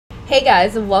Hey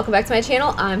guys, and welcome back to my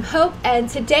channel. I'm Hope, and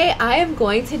today I am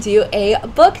going to do a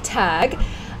book tag.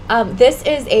 This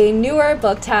is a newer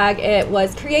book tag. It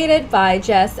was created by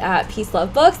Jess at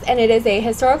peavelovebooks, and it is a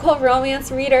historical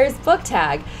romance readers book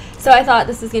tag. So I thought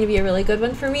this is going to be a really good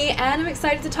one for me, and I'm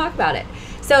excited to talk about it.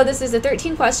 So this is a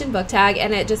 13-question book tag,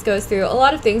 and it just goes through a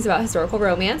lot of things about historical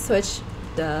romance, which,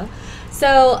 duh.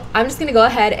 So I'm just going to go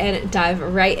ahead and dive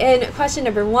right in. Question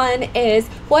number 1 is,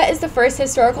 what is the first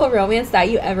historical romance that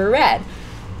you ever read?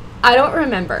 I don't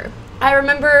remember. I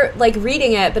remember like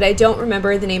reading it, but I don't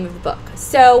remember the name of the book.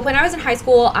 So when I was in high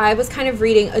school, I was kind of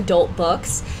reading adult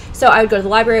books. So I would go to the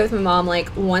library with my mom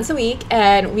like once a week,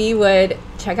 and we would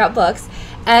check out books.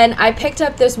 And I picked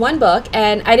up this one book,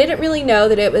 and I didn't really know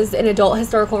that it was an adult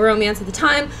historical romance at the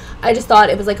time. I just thought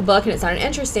it was like a book and it sounded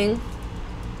interesting.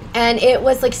 And it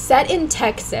was like set in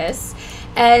Texas,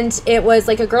 and it was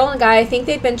like a girl and a guy. I think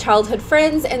they'd been childhood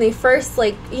friends, and they first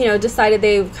decided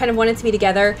they kind of wanted to be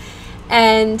together,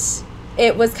 and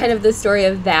it was kind of the story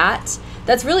of that.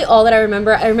 That's really all that I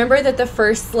remember. I remember that the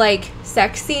first like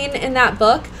sex scene in that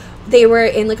book, they were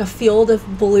in like a field of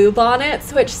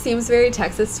bluebonnets, which seems very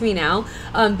Texas to me now.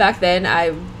 Back then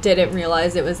I didn't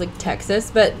realize it was like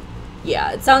Texas, but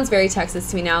yeah, it sounds very Texas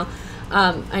to me now.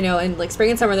 I know in like spring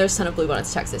and summer there's a ton of bluebonnets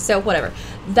in Texas, so whatever.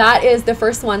 That is the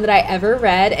first one that I ever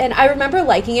read, and I remember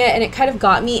liking it, and it kind of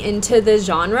got me into the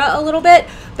genre a little bit,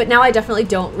 but now I definitely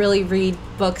don't really read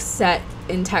books set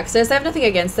in Texas. I have nothing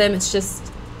against them, it's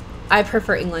just I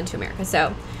prefer England to America.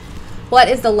 So what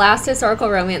is the last historical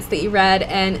romance that you read?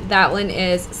 And that one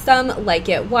is Some Like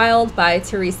It Wild by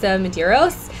Teresa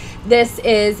Medeiros. This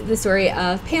is the story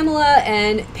of Pamela,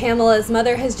 and Pamela's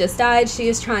mother has just died. She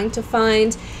is trying to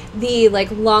find the like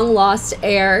long lost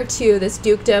heir to this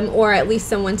dukedom, or at least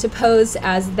someone to pose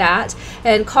as that.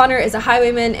 And Connor is a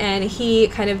highwayman, and he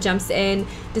kind of jumps in,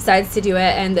 decides to do it,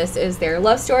 and this is their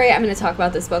love story. I'm going to talk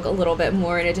about this book a little bit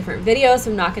more in a different video,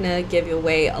 so I'm not going to give you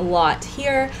away a lot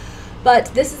here. But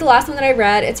this is the last one that I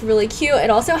read. It's really cute. It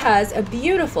also has a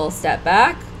beautiful step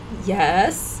back.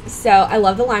 Yes. So I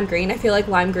love the lime green. I feel like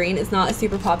lime green is not a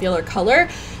super popular color.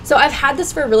 So I've had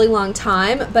this for a really long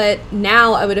time, but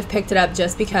now I would have picked it up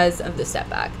just because of the step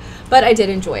back. But I did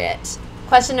enjoy it.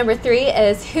 Question number 3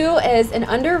 is, who is an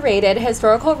underrated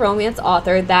historical romance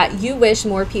author that you wish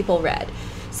more people read?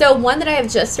 So one that I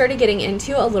have just started getting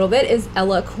into a little bit is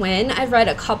Ella Quinn. I've read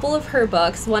a couple of her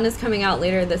books. One is coming out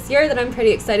later this year that I'm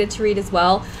pretty excited to read as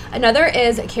well. Another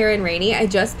is Karen Rainey. I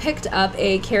just picked up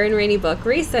a Karen Rainey book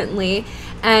recently,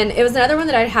 and it was another one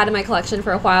that I'd had in my collection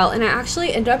for a while, and I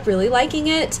actually ended up really liking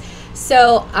it.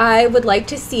 So I would like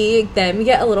to see them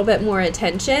get a little bit more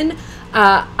attention.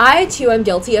 I too am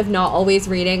guilty of not always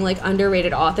reading like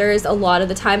underrated authors. A lot of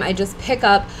the time I just pick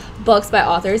up books by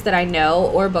authors that I know,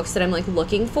 or books that I'm like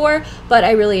looking for, but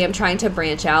I really am trying to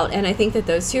branch out, and I think that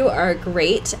those two are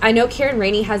great. I know Karen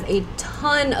Rainey has a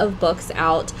ton of books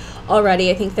out already.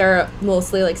 I think they're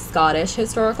mostly like Scottish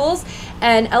historicals,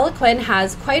 and Ella Quinn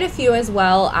has quite a few as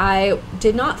well. I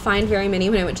did not find very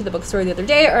many when I went to the bookstore the other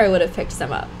day, or I would have picked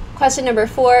some up. Question number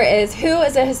 4 is, who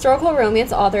is a historical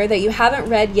romance author that you haven't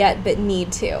read yet but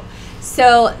need to?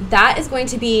 So that is going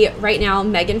to be right now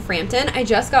Megan Frampton. I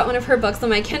just got one of her books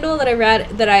on my Kindle that I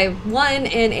read, that I won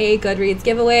in a Goodreads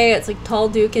giveaway. It's like Tall,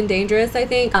 Duke, and Dangerous, I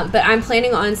think. But I'm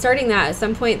planning on starting that at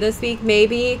some point this week,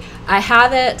 maybe. I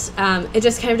have it. It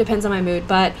just kind of depends on my mood,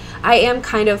 but I am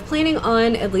kind of planning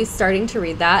on at least starting to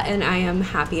read that, and I am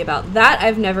happy about that.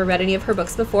 I've never read any of her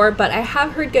books before, but I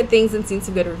have heard good things and seen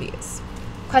some good reviews.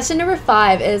 Question number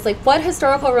 5 is, like, what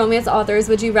historical romance authors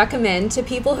would you recommend to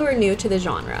people who are new to the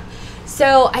genre?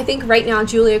 So I think right now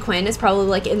Julia Quinn is probably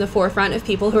like in the forefront of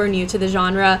people who are new to the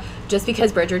genre, just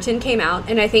because Bridgerton came out,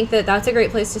 and I think that that's a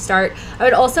great place to start. I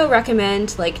would also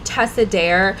recommend like Tessa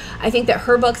Dare. I think that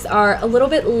her books are a little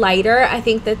bit lighter. I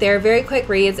think that they're very quick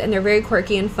reads, and they're very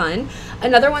quirky and fun.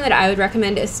 Another one that I would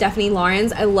recommend is Stephanie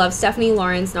Laurens. I love Stephanie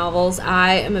Laurens novels.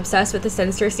 I am obsessed with the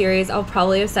Sinister series. I'll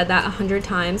probably have said that 100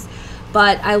 times,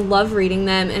 but I love reading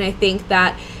them, and I think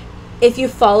that if you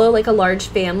follow like a large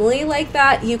family like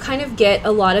that, you kind of get a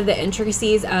lot of the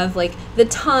intricacies of like the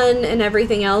ton and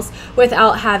everything else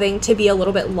without having to be a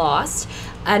little bit lost.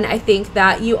 And I think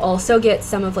that you also get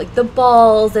some of like the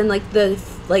balls and like the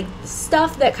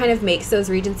stuff that kind of makes those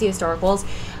Regency historicals.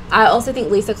 I also think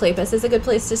Lisa Kleypas is a good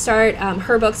place to start.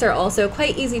 Her books are also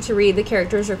quite easy to read. The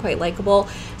characters are quite likable.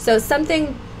 So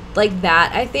something like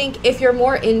that. I think if you're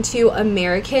more into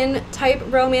American type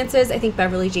romances, I think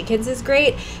Beverly Jenkins is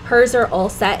great. Hers are all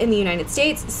set in the United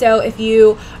States, so if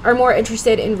you are more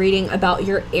interested in reading about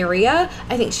your area,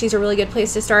 I think she's a really good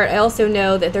place to start. I also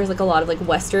know that there's like a lot of like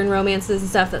Western romances and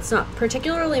stuff that's not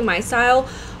particularly my style,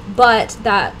 but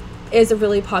that is a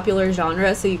really popular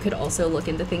genre, so you could also look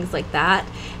into things like that,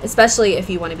 especially if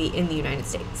you want to be in the United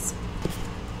States.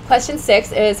 Question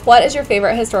 6 is, what is your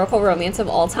favorite historical romance of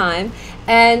all time?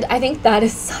 And I think that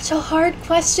is such a hard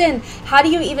question. How do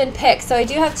you even pick? So I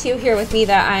do have 2 here with me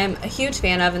that I'm a huge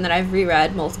fan of and that I've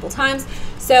reread multiple times.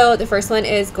 So the first one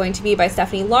is going to be by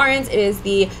Stephanie Lawrence. It is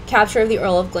The Capture of the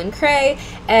Earl of Glencray,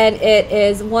 and it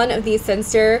is one of the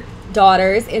Sinister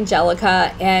daughters,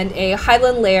 Angelica, and a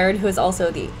Highland laird who is also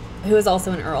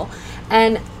an earl.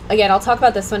 And again, I'll talk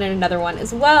about this one in another one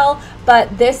as well,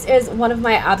 but this is one of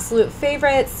my absolute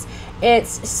favorites.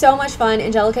 It's so much fun.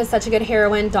 Angelica is such a good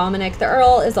heroine. Dominic the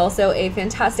Earl is also a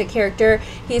fantastic character.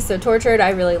 He's so tortured. I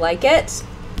really like it.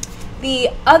 The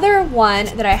other one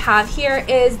that I have here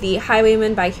is The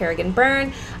Highwayman by Kerrigan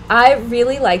Byrne. I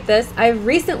really like this. I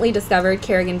recently discovered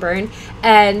Kerrigan Byrne,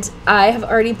 and I have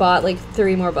already bought like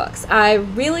 3 more books. I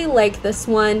really like this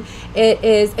one. It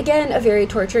is, again, a very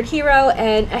tortured hero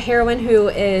and a heroine who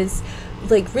is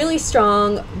like really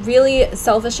strong, really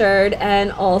self-assured,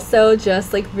 and also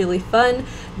just like really fun.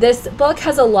 This book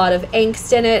has a lot of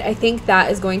angst in it. I think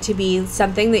that is going to be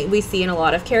something that we see in a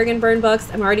lot of Kerrigan Byrne books.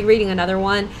 I'm already reading another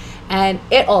one, and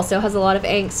it also has a lot of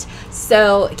angst,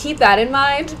 so keep that in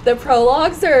mind. The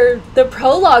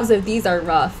prologues of these are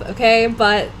rough, okay,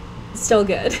 but still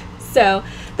good. So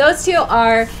those 2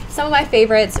 are some of my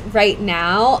favorites right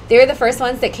now. They're the first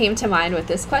ones that came to mind with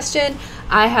this question.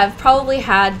 I have probably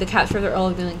had The Capture of the Earl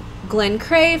of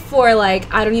Glencray for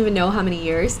like, I don't even know how many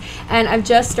years, and I've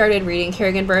just started reading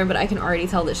Kerrigan Byrne, but I can already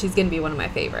tell that she's going to be one of my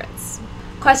favorites.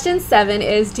 Question 7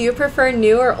 is, do you prefer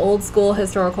new or old school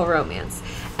historical romance?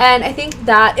 And I think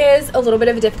that is a little bit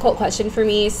of a difficult question for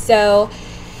me. So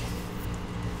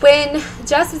when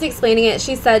Jess was explaining it,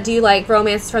 she said, do you like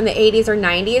romance from the 80s or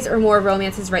 90s or more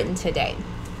romances written today?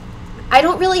 I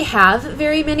don't really have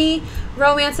very many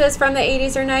romances from the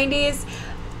 80s or 90s,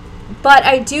 but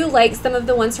I do like some of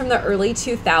the ones from the early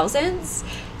 2000s.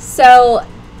 So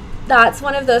that's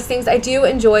one of those things. I do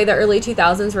enjoy the early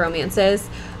 2000s romances,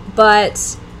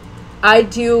 but I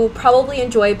do probably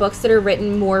enjoy books that are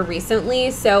written more recently,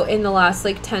 so in the last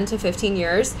like 10 to 15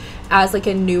 years as like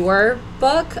a newer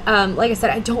book. Like I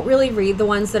said, I don't really read the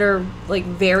ones that are like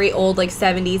very old, like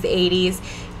 70s, 80s,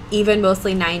 even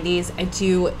mostly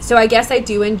 90s. So I guess I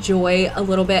do enjoy a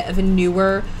little bit of a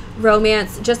newer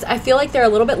romance. Just I feel like they're a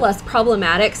little bit less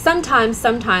problematic.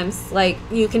 Sometimes like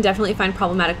you can definitely find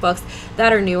problematic books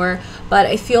that are newer, but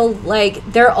I feel like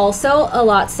they're also a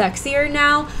lot sexier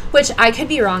now, which I could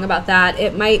be wrong about that.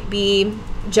 It might be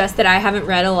just that I haven't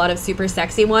read a lot of super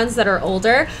sexy ones that are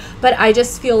older, but I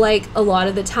just feel like a lot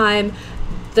of the time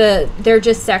they're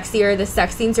just sexier. The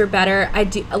sex scenes are better.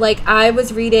 I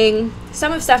was reading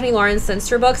some of Stephanie Lawrence's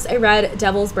Sinister books. I read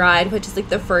Devil's Bride, which is like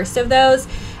the first of those,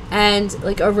 and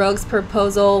like A Rogue's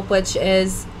Proposal, which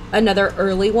is another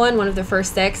early one of the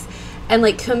first 6, and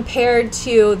like compared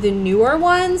to the newer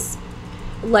ones,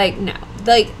 like no,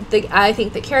 I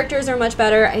think the characters are much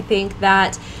better. I think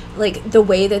that like the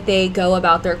way that they go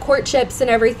about their courtships and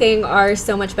everything are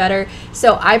so much better.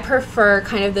 So I prefer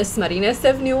kind of the smuttiness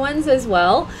of new ones as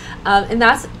well, and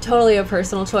that's totally a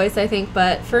personal choice, I think.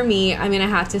 But for me, I mean, I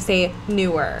have to say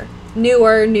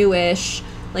newish,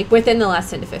 like within the last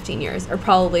 10 to 15 years are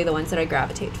probably the ones that I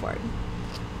gravitate toward.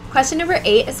 Question number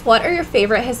 8 is, what are your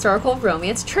favorite historical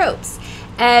romance tropes?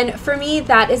 And for me,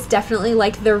 that is definitely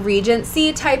like the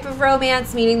Regency type of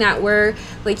romance, meaning that we're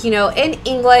like, in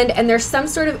England, and there's some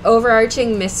sort of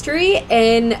overarching mystery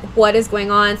in what is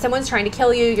going on. Someone's trying to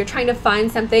kill you. You're trying to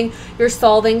find something. You're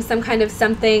solving some kind of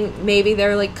something. Maybe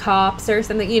they're like cops or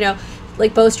something,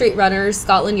 like Bow Street Runners,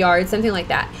 Scotland Yard, something like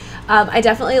that. I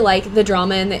definitely like the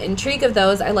drama and the intrigue of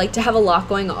those. I like to have a lot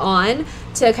going on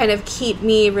to kind of keep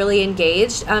me really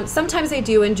engaged. Sometimes I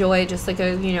do enjoy just like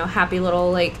a, happy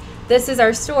little like, this is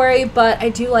our story, but I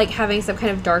do like having some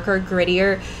kind of darker,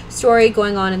 grittier story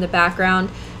going on in the background,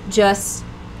 just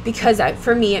because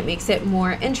for me it makes it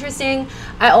more interesting.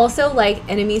 I also like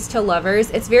enemies to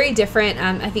lovers. It's very different.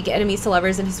 I think enemies to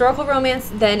lovers in historical romance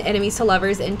than enemies to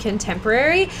lovers in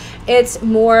contemporary. It's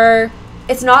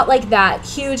not like that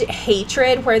huge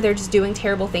hatred where they're just doing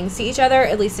terrible things to each other,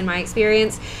 at least in my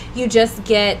experience. You just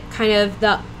get kind of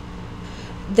the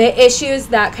issues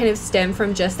that kind of stem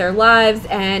from just their lives,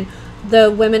 and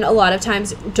the women a lot of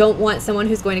times don't want someone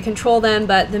who's going to control them,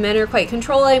 but the men are quite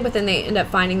controlling, but then they end up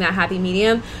finding that happy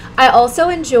medium. I also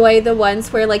enjoy the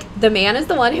ones where like the man is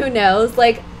the one who knows,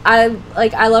 like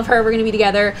I love her, we're gonna be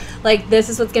together, like this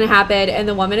is what's gonna happen, and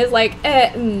the woman is like,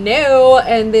 no,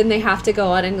 and then they have to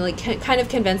go on and like kind of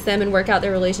convince them and work out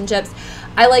their relationships.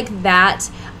 I like that.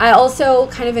 I also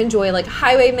kind of enjoy like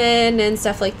highwaymen and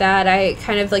stuff like that. I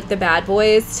kind of like the bad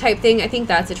boys type thing. I think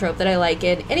that's a trope that I like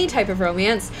in any type of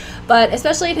romance, but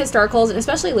especially in historicals, and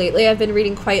especially lately I've been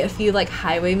reading quite a few like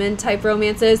highwaymen type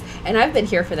romances, and I've been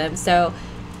here for them, so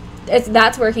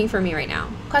that's working for me right now.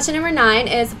 Question number 9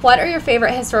 is, what are your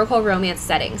favorite historical romance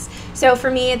settings? So for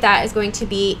me, that is going to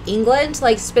be England,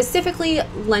 like specifically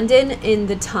London in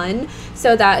the ton.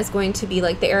 So that is going to be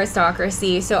like the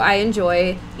aristocracy. So I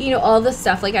enjoy, you know, all the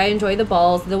stuff. Like I enjoy the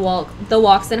balls, the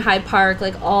walks in Hyde Park,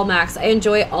 like Almack's. I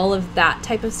enjoy all of that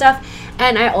type of stuff.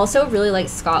 And I also really like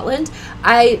Scotland.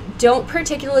 I don't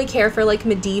particularly care for like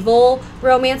medieval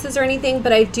romances or anything,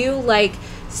 but I do like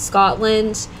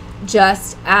Scotland.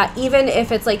 Just even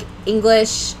if it's like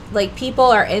English, like people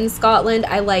are in Scotland,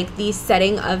 I like the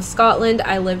setting of Scotland.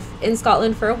 I lived in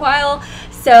Scotland for a while,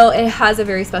 so it has a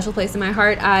very special place in my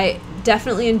heart. I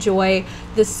definitely enjoy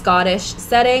the Scottish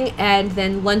setting, and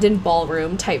then London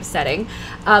ballroom type setting.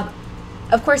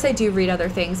 Of course I do read other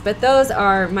things, but those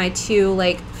are my two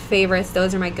like favorites.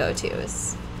 Those are my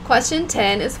go-tos. Question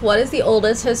 10 is, what is the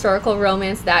oldest historical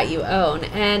romance that you own?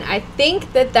 And I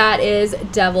think that is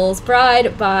Devil's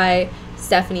Bride by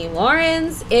Stephanie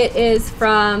Lawrence. It is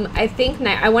from, I think,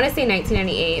 I want to say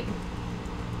 1998.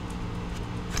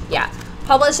 Yeah,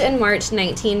 published in March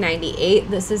 1998.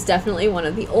 This is definitely one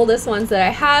of the oldest ones that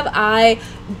I have. I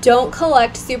don't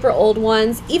collect super old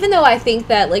ones, even though I think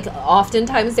that like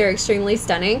oftentimes they're extremely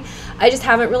stunning. I just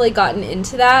haven't really gotten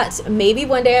into that. Maybe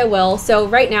one day I will. So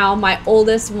right now my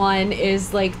oldest one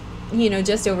is like, you know,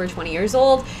 just over 20 years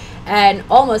old and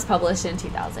almost published in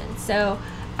 2000. So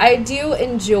I do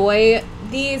enjoy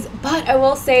these, but I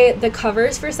will say the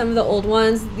covers for some of the old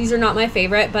ones, these are not my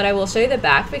favorite, but I will show you the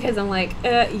back because I'm like,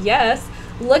 yes,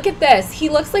 look at this. He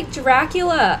looks like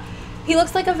Dracula. He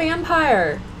looks like a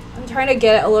vampire. I'm trying to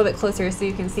get it a little bit closer so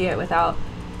you can see it without,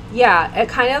 yeah, it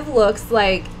kind of looks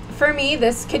like, for me,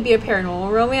 this could be a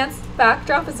paranormal romance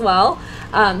backdrop as well.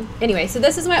 Anyway, so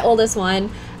this is my oldest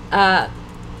one.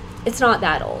 It's not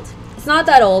that old. It's not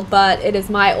that old, but it is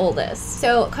my oldest.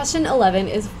 So question 11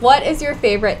 is, what is your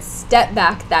favorite step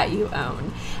back that you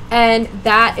own? And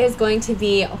that is going to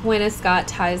be When a Scot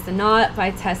Ties the Knot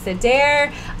by Tessa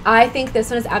Dare. I think this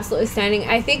one is absolutely stunning.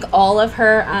 I think all of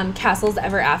her Castles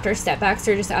Ever After stepbacks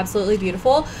are just absolutely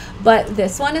beautiful, but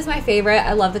this one is my favorite.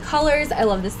 I love the colors, I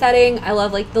love the setting, I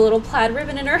love like the little plaid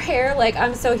ribbon in her hair. Like,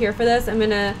 I'm so here for this. I'm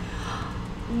gonna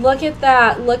look at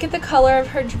that. Look at the color of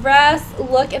her dress.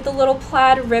 Look at the little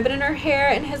plaid ribbon in her hair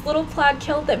and his little plaid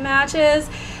kilt that matches.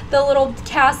 The little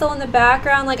castle in the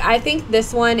background. Like, I think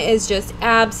this one is just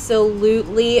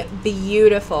absolutely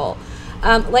beautiful.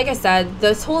 Like I said,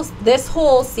 this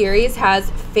whole series has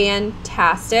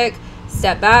fantastic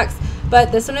stepbacks,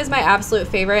 but this one is my absolute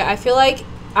favorite. I feel like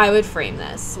I would frame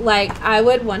this. Like, I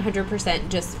would 100%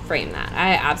 just frame that.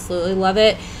 I absolutely love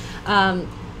it.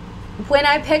 When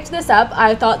I picked this up,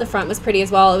 I thought the front was pretty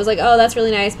as well. It was like, oh, that's really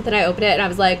nice. But then I opened it and I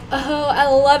was like, oh, I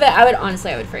love it.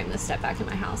 I would frame this step back in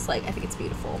my house. Like, I think it's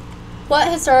beautiful.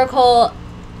 What historical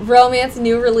romance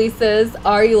new releases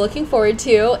are you looking forward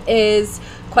to is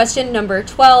question number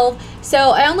 12.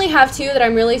 So I only have two that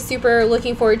I'm really super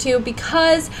looking forward to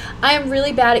because I am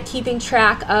really bad at keeping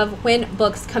track of when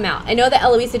books come out. I know that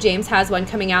Eloisa James has one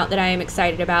coming out that I am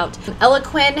excited about. Ella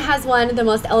Quinn has one, The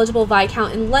Most Eligible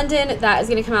Viscount in London, that is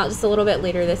going to come out just a little bit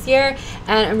later this year,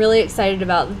 and I'm really excited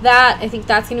about that. I think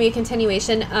that's going to be a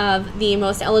continuation of The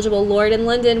Most Eligible Lord in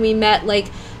London. We met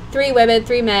like 3 women,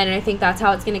 3 men, and I think that's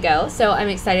how it's going to go. So I'm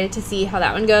excited to see how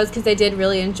that one goes because I did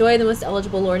really enjoy The Most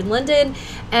Eligible Lord in London.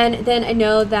 And then I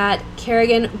know that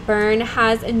Kerrigan Byrne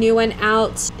has a new one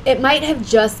out. It might have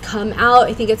just come out.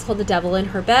 I think it's called The Devil in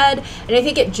Her Bed, and I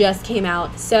think it just came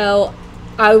out. So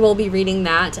I will be reading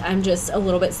that. I'm just a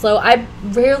little bit slow. I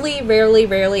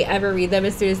rarely ever read them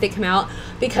as soon as they come out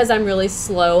because I'm really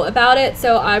slow about it.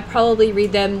 So I probably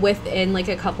read them within like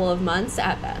a couple of months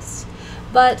at best.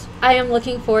 But I am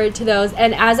looking forward to those,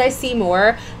 and as I see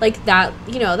more like that,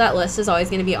 you know, that list is always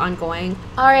going to be ongoing.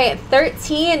 All right,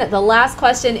 13, the last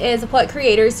question is, what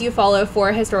creators do you follow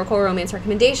for historical romance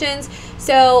recommendations?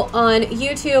 So on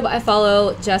YouTube, I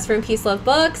follow Jess from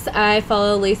peavelovebooks. I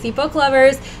follow Lacey Book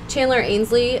Lovers. Chandler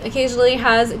Ainsley occasionally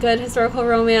has good historical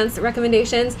romance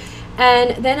recommendations.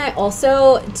 And then I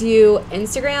also do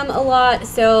Instagram a lot.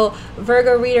 So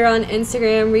Virgo Reader on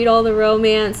Instagram, Read All the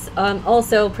Romance.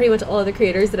 Also pretty much all of the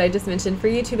creators that I just mentioned for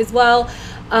YouTube as well.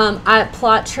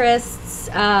 Plot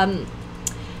Trysts,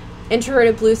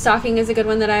 Introverted Blue Stocking is a good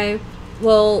one that I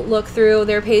will look through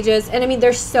their pages. And I mean,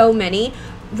 there's so many.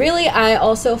 Really, I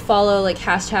also follow like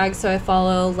hashtags. So I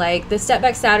follow like the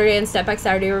Stepback Saturday and Stepback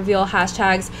Saturday Reveal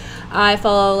hashtags. I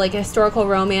follow like historical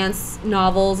romance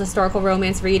novels, historical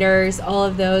romance readers, all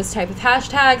of those type of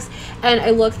hashtags. And I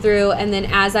look through, and then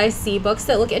as I see books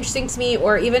that look interesting to me,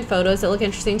 or even photos that look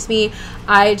interesting to me,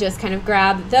 I just kind of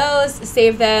grab those,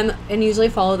 save them, and usually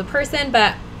follow the person.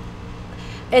 But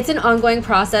it's an ongoing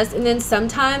process. And then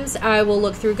sometimes I will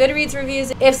look through Goodreads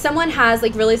reviews. If someone has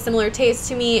like really similar taste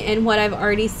to me in what I've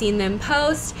already seen them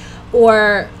post,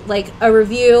 or like a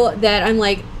review that I'm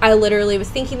like, I literally was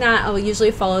thinking that, I will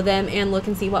usually follow them and look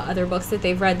and see what other books that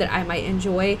they've read that I might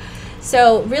enjoy.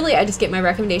 So really, I just get my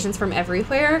recommendations from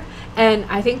everywhere, and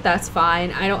I think that's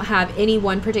fine. I don't have any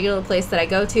one particular place that I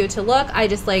go to look. I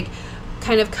just like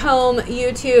kind of comb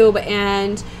YouTube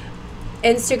and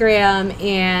Instagram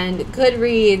and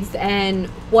Goodreads and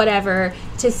whatever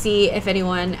to see if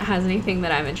anyone has anything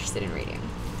that I'm interested in reading.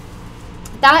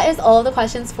 That is all the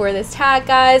questions for this tag,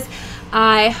 guys.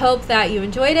 I hope that you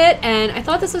enjoyed it, and I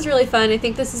thought this was really fun. I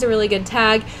think this is a really good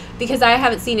tag because I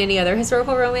haven't seen any other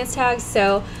historical romance tags,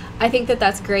 so I think that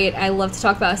that's great. I love to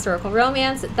talk about historical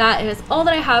romance. That is all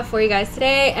that I have for you guys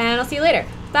today, and I'll see you later.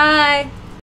 Bye!